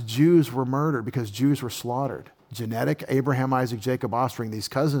 because Jews were murdered, because Jews were slaughtered. Genetic Abraham, Isaac, Jacob offspring, these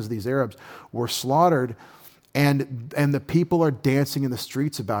cousins, these Arabs, were slaughtered, and the people are dancing in the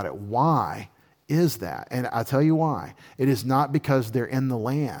streets about it. Why is that? And I'll tell you why. It is not because they're in the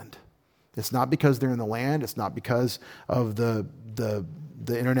land. It's not because they're in the land. It's not because of the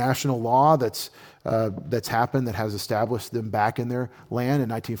international law that's happened that has established them back in their land in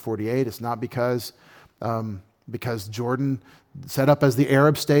 1948. It's not because Jordan set up as the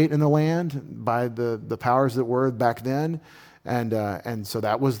Arab state in the land by the powers that were back then, and so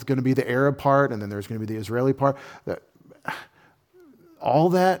that was going to be the Arab part, and then there's going to be the Israeli part. All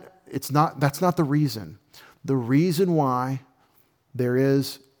that, that's not the reason. The reason why there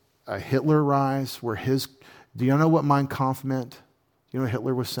is a Hitler rise, do you know what Mein Kampf meant? Do you know what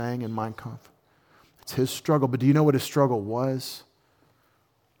Hitler was saying in Mein Kampf? It's his struggle, but do you know what his struggle was?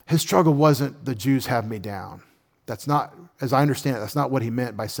 His struggle wasn't the Jews have me down. That's not, as I understand it, that's not what he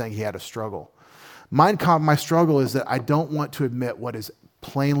meant by saying he had a struggle. My struggle is that I don't want to admit what is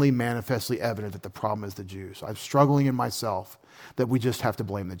plainly, manifestly evident, that the problem is the Jews. I'm struggling in myself that we just have to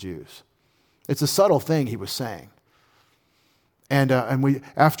blame the Jews. It's a subtle thing he was saying. And we,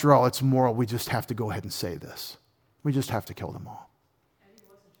 after all, it's moral. We just have to go ahead and say this. We just have to kill them all.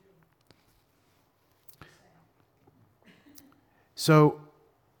 So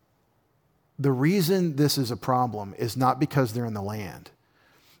the reason this is a problem is not because they're in the land.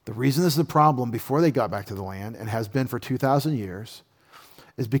 The reason this is a problem before they got back to the land, and has been for 2,000 years,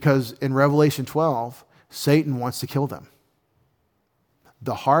 is because in Revelation 12, Satan wants to kill them.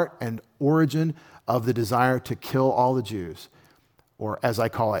 The heart and origin of the desire to kill all the Jews, or as I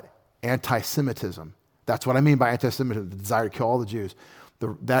call it, anti-Semitism. That's what I mean by anti-Semitism, the desire to kill all the Jews.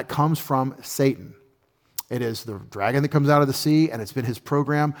 That comes from Satan. It is the dragon that comes out of the sea, and it's been his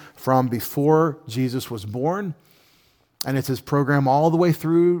program from before Jesus was born, and it's his program all the way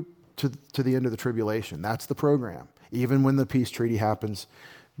through to the end of the tribulation. That's the program. Even when the peace treaty happens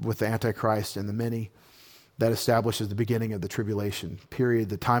with the Antichrist and the many, that establishes the beginning of the tribulation period,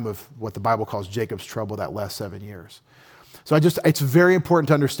 the time of what the Bible calls Jacob's trouble, that last 7 years. So it's very important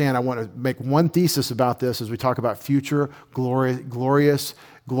to understand. I want to make one thesis about this as we talk about future glorious,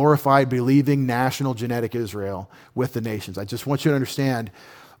 glorified, believing national genetic Israel with the nations. I just want you to understand,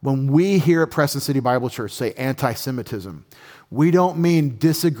 when we here at Preston City Bible Church say anti-Semitism, we don't mean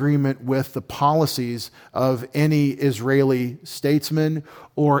disagreement with the policies of any Israeli statesman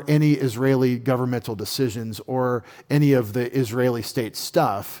or any Israeli governmental decisions or any of the Israeli state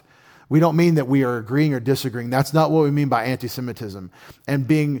stuff. We don't mean that we are agreeing or disagreeing. That's not what we mean by anti-Semitism. And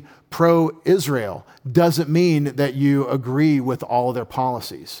being pro-Israel doesn't mean that you agree with all of their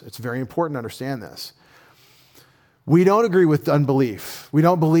policies. It's very important to understand this. We don't agree with unbelief. We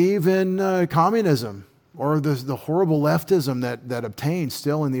don't believe in communism or the horrible leftism that obtains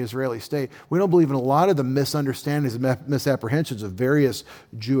still in the Israeli state. We don't believe in a lot of the misunderstandings and misapprehensions of various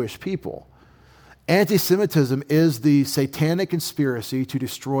Jewish people. Anti-Semitism is the satanic conspiracy to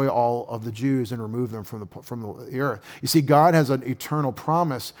destroy all of the Jews and remove them from the earth. You see, God has an eternal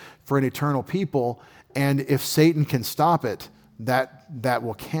promise for an eternal people, and if Satan can stop it, that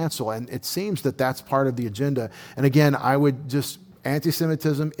will cancel. And it seems that that's part of the agenda. And again,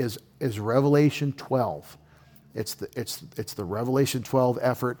 anti-Semitism is Revelation 12. It's the Revelation 12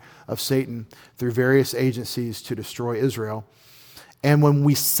 effort of Satan through various agencies to destroy Israel. And when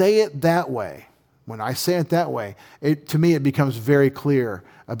we say it that way, when I say it that way, to me it becomes very clear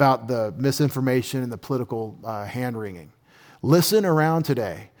about the misinformation and the political hand-wringing. Listen around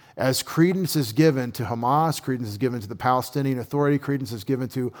today. As credence is given to Hamas, credence is given to the Palestinian Authority, credence is given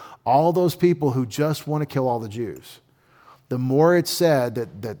to all those people who just want to kill all the Jews. The more it's said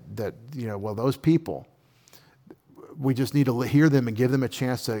that those people, we just need to hear them and give them a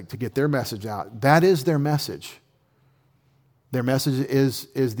chance to get their message out. That is their message. Their message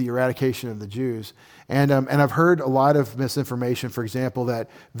is the eradication of the Jews. And I've heard a lot of misinformation, for example, that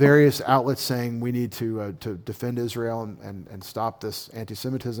various outlets saying we need to defend Israel and stop this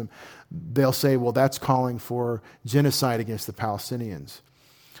anti-Semitism. They'll say, well, that's calling for genocide against the Palestinians.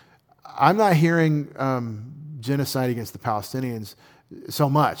 I'm not hearing genocide against the Palestinians so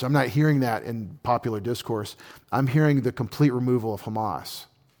much. I'm not hearing that in popular discourse. I'm hearing the complete removal of Hamas.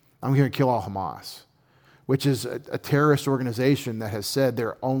 I'm hearing kill all Hamas, which is a terrorist organization that has said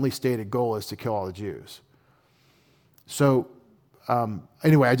their only stated goal is to kill all the Jews. So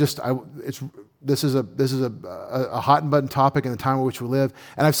anyway, this is a hot and button topic in the time in which we live,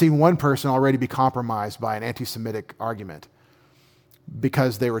 and I've seen one person already be compromised by an anti-Semitic argument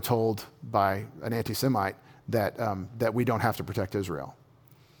because they were told by an anti-Semite that we don't have to protect Israel.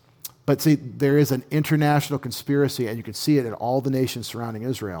 But see, there is an international conspiracy, and you can see it in all the nations surrounding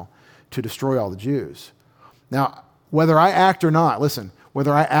Israel, to destroy all the Jews. Now, whether I act or not, listen,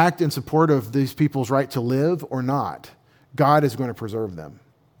 whether I act in support of these people's right to live or not, God is going to preserve them.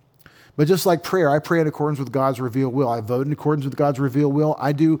 But just like prayer, I pray in accordance with God's revealed will. I vote in accordance with God's revealed will.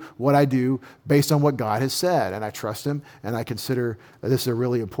 I do what I do based on what God has said, and I trust Him, and I consider this a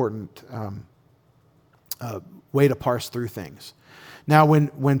really important way to parse through things. Now,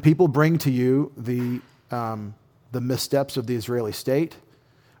 when people bring to you the missteps of the Israeli state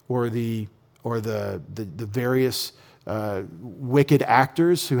or the various wicked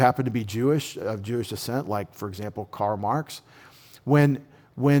actors who happen to be Jewish, of Jewish descent, like, for example, Karl Marx,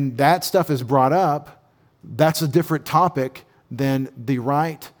 when that stuff is brought up, that's a different topic than the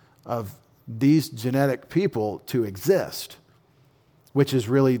right of these genetic people to exist, which is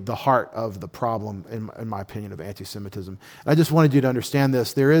really the heart of the problem, in my opinion, of anti-Semitism. And I just wanted you to understand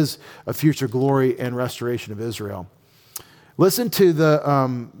this. There is a future glory and restoration of Israel. Listen to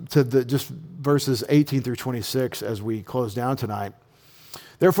the just verses 18 through 26 as we close down tonight.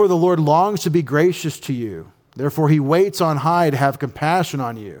 Therefore the Lord longs to be gracious to you. Therefore he waits on high to have compassion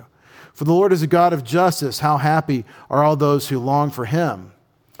on you. For the Lord is a God of justice. How happy are all those who long for him.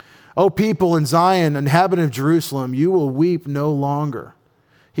 O people in Zion, inhabitant of Jerusalem, you will weep no longer.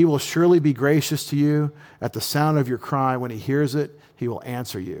 He will surely be gracious to you. At the sound of your cry, when he hears it, he will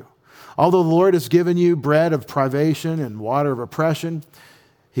answer you. Although the Lord has given you bread of privation and water of oppression,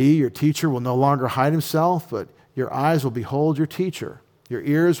 He, your teacher, will no longer hide himself, but your eyes will behold your teacher. Your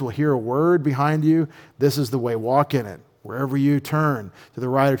ears will hear a word behind you. This is the way, walk in it. Wherever you turn, to the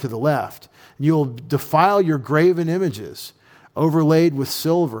right or to the left. And you will defile your graven images, overlaid with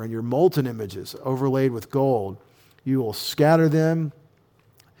silver, and your molten images, overlaid with gold. You will scatter them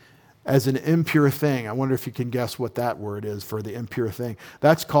as an impure thing. I wonder if you can guess what that word is for the impure thing.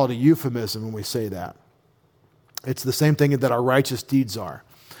 That's called a euphemism when we say that. It's the same thing that our righteous deeds are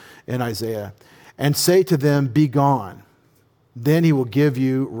in Isaiah. And say to them, be gone. Then he will give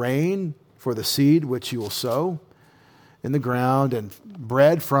you rain for the seed which you will sow in the ground, and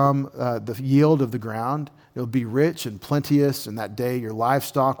bread from the yield of the ground. It will be rich and plenteous, and that day your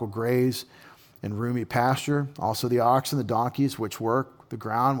livestock will graze in roomy pasture. Also the oxen, the donkeys which work the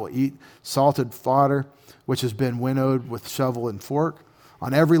ground will eat salted fodder, which has been winnowed with shovel and fork.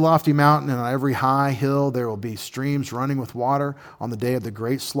 On every lofty mountain and on every high hill there will be streams running with water on the day of the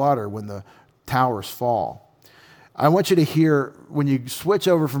great slaughter, when the towers fall. I want you to hear, when you switch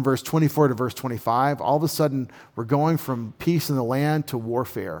over from verse 24 to verse 25, all of a sudden we're going from peace in the land to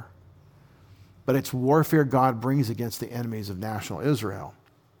warfare. But it's warfare God brings against the enemies of national Israel.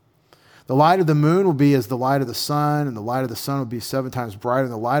 The light of the moon will be as the light of the sun, and the light of the sun will be 7 times brighter.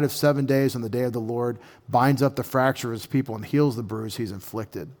 And the light of 7 days on the day of the Lord binds up the fracture of his people and heals the bruise he's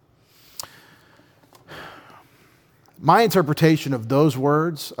inflicted. My interpretation of those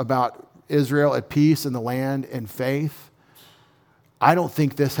words about Israel at peace in the land and faith, I don't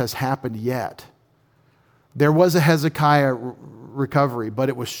think this has happened yet. There was a Hezekiah recovery, but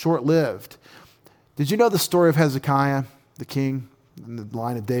it was short-lived. Did you know the story of Hezekiah, the king, in the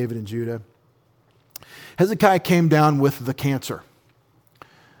line of David and Judah? Hezekiah came down with the cancer.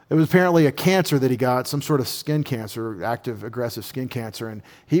 It was apparently a cancer that he got, some sort of skin cancer, active, aggressive skin cancer, and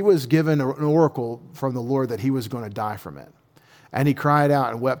he was given an oracle from the Lord that he was going to die from it. And he cried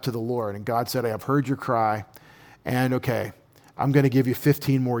out and wept to the Lord. And God said, I have heard your cry. And okay, I'm going to give you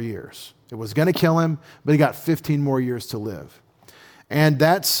 15 more years. It was going to kill him, but he got 15 more years to live. And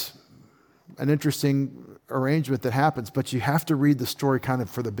that's an interesting arrangement that happens. But you have to read the story kind of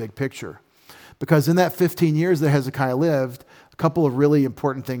for the big picture. Because in that 15 years that Hezekiah lived, a couple of really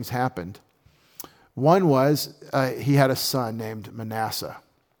important things happened. One was he had a son named Manasseh.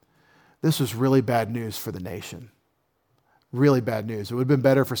 This was really bad news for the nation. Really bad news. It would have been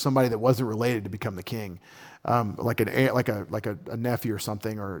better for somebody that wasn't related to become the king, like a nephew or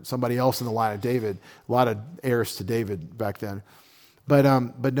something, or somebody else in the line of David. A lot of heirs to David back then, but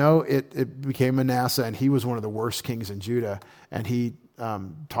no, it became Manasseh, and he was one of the worst kings in Judah, and he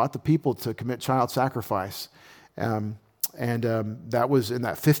taught the people to commit child sacrifice, and that was in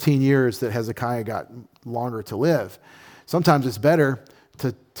that 15 years that Hezekiah got longer to live. Sometimes it's better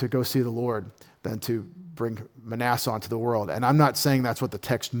to go see the Lord than to bring Manasseh onto the world. And I'm not saying that's what the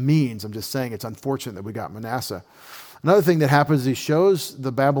text means. I'm just saying it's unfortunate that we got Manasseh. Another thing that happens is he shows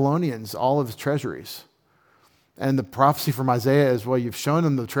the Babylonians all of his treasuries. And the prophecy from Isaiah is, well, you've shown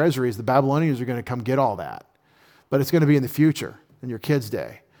them the treasuries. The Babylonians are going to come get all that. But it's going to be in the future, in your kids'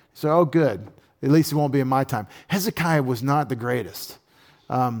 day. So, oh, good. At least it won't be in my time. Hezekiah was not the greatest.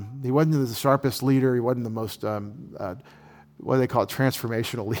 He wasn't the sharpest leader. He wasn't the most, what do they call it,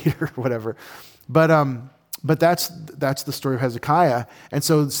 transformational leader or whatever. But that's the story of Hezekiah. And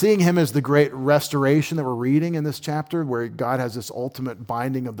so seeing him as the great restoration that we're reading in this chapter, where God has this ultimate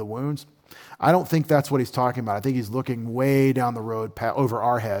binding of the wounds, I don't think that's what he's talking about. I think he's looking way down the road over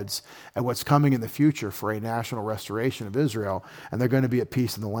our heads at what's coming in the future for a national restoration of Israel, and they're going to be at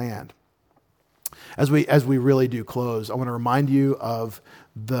peace in the land. As we really do close, I want to remind you of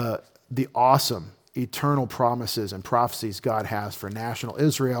the awesome eternal promises and prophecies God has for national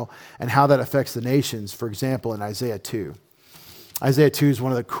Israel and how that affects the nations. For example, in Isaiah 2. Isaiah 2 is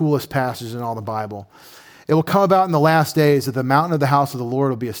one of the coolest passages in all the Bible. It will come about in the last days that the mountain of the house of the Lord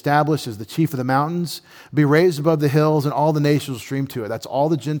will be established as the chief of the mountains, be raised above the hills, and all the nations will stream to it. That's all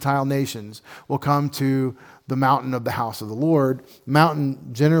the Gentile nations will come to the mountain of the house of the Lord.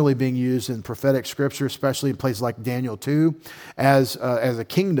 Mountain generally being used in prophetic scripture, especially in places like Daniel 2, as a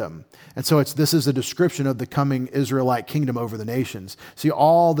kingdom. And so this is a description of the coming Israelite kingdom over the nations. See,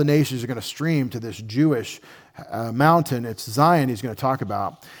 all the nations are going to stream to this Jewish mountain. It's Zion he's going to talk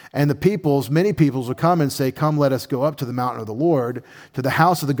about. And many peoples will come and say, come, let us go up to the mountain of the Lord, to the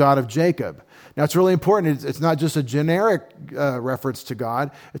house of the God of Jacob. Now, it's really important. It's not just a generic reference to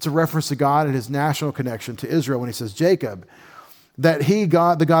God. It's a reference to God and his national connection to Israel when he says Jacob. That he,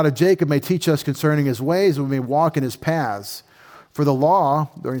 God, the God of Jacob, may teach us concerning his ways, and we may walk in his paths. For the law,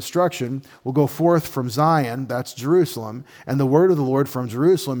 their instruction, will go forth from Zion, that's Jerusalem, and the word of the Lord from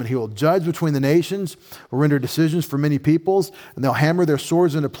Jerusalem, and he will judge between the nations, will render decisions for many peoples, and they'll hammer their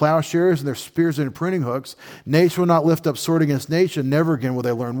swords into plowshares and their spears into pruning hooks. Nation will not lift up sword against nation, never again will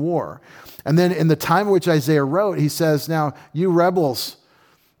they learn war. And then in the time in which Isaiah wrote, he says, now, you rebels,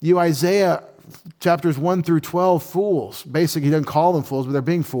 you Isaiah, chapters 1 through 12, fools. Basically, he doesn't call them fools, but they're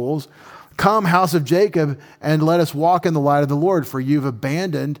being fools. Come, house of Jacob, and let us walk in the light of the Lord, for you've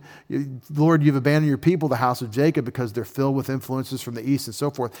abandoned your people, the house of Jacob, because they're filled with influences from the east and so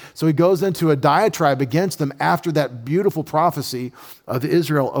forth. So he goes into a diatribe against them after that beautiful prophecy of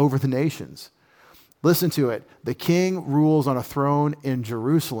Israel over the nations. Listen to it. The king rules on a throne in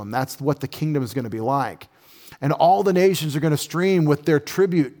Jerusalem. That's what the kingdom is going to be like. And all the nations are going to stream with their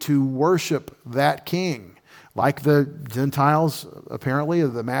tribute to worship that king. Like the Gentiles, apparently,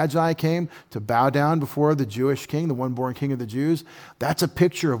 the Magi came to bow down before the Jewish king, the one-born king of the Jews. That's a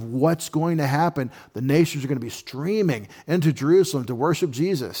picture of what's going to happen. The nations are going to be streaming into Jerusalem to worship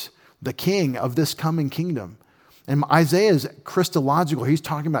Jesus, the king of this coming kingdom. And Isaiah is Christological. He's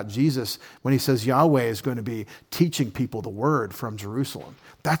talking about Jesus when he says Yahweh is going to be teaching people the word from Jerusalem.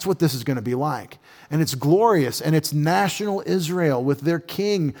 That's what this is going to be like. And it's glorious, and it's national Israel with their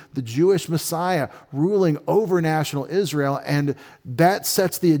king, the Jewish Messiah, ruling over national Israel. And that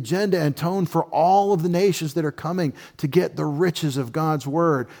sets the agenda and tone for all of the nations that are coming to get the riches of God's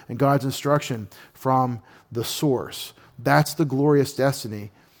word and God's instruction from the source. That's the glorious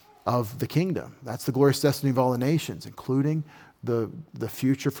destiny of the kingdom. That's the glorious destiny of all the nations, including the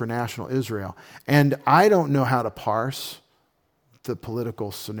future for national Israel. And I don't know how to parse the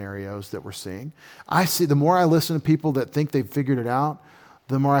political scenarios that we're seeing. I see, the more I listen to people that think they've figured it out,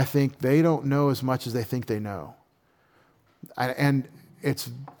 the more I think they don't know as much as they think they know. And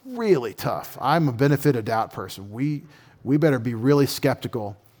it's really tough. I'm a benefit of doubt person. We better be really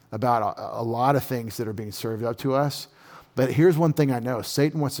skeptical about a lot of things that are being served up to us. But here's one thing I know.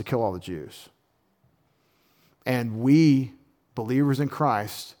 Satan wants to kill all the Jews. And we, believers in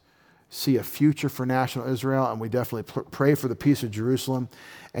Christ, see a future for national Israel, and we definitely pray for the peace of Jerusalem.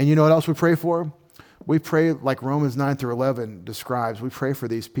 And you know what else we pray for? We pray, like Romans 9 through 11 describes, we pray for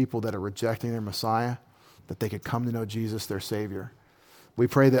these people that are rejecting their Messiah, that they could come to know Jesus, their Savior. We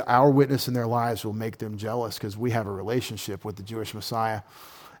pray that our witness in their lives will make them jealous because we have a relationship with the Jewish Messiah,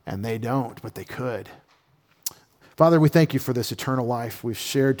 and they don't, but they could. Father, we thank you for this eternal life we've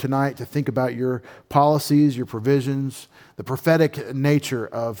shared tonight to think about your policies, your provisions, the prophetic nature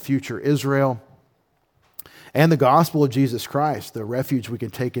of future Israel, and the gospel of Jesus Christ, the refuge we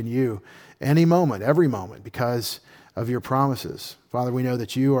can take in you any moment, every moment, because of your promises. Father, we know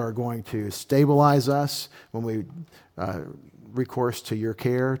that you are going to stabilize us when we recourse to your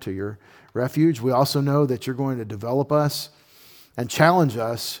care, to your refuge. We also know that you're going to develop us and challenge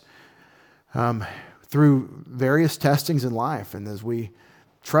us through various testings in life. And as we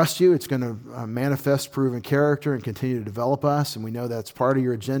trust you, it's going to manifest proven character and continue to develop us. And we know that's part of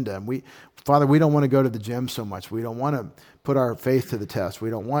your agenda. And Father, we don't want to go to the gym so much. We don't want to put our faith to the test. We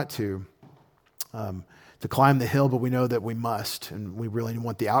don't want to climb the hill, but we know that we must, and we really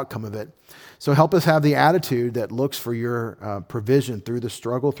want the outcome of it. So help us have the attitude that looks for your provision through the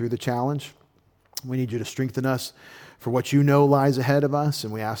struggle, through the challenge. We need you to strengthen us for what you know lies ahead of us,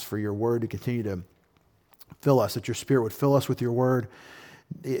 and we ask for your word to continue to fill us, that your Spirit would fill us with your word,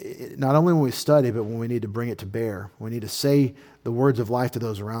 not only when we study, but when we need to bring it to bear. We need to say the words of life to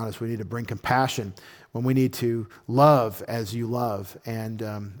those around us. We need to bring compassion when we need to love as you love and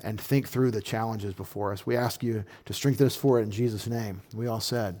think through the challenges before us. We ask you to strengthen us for it in Jesus' name. We all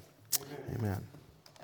said, Amen.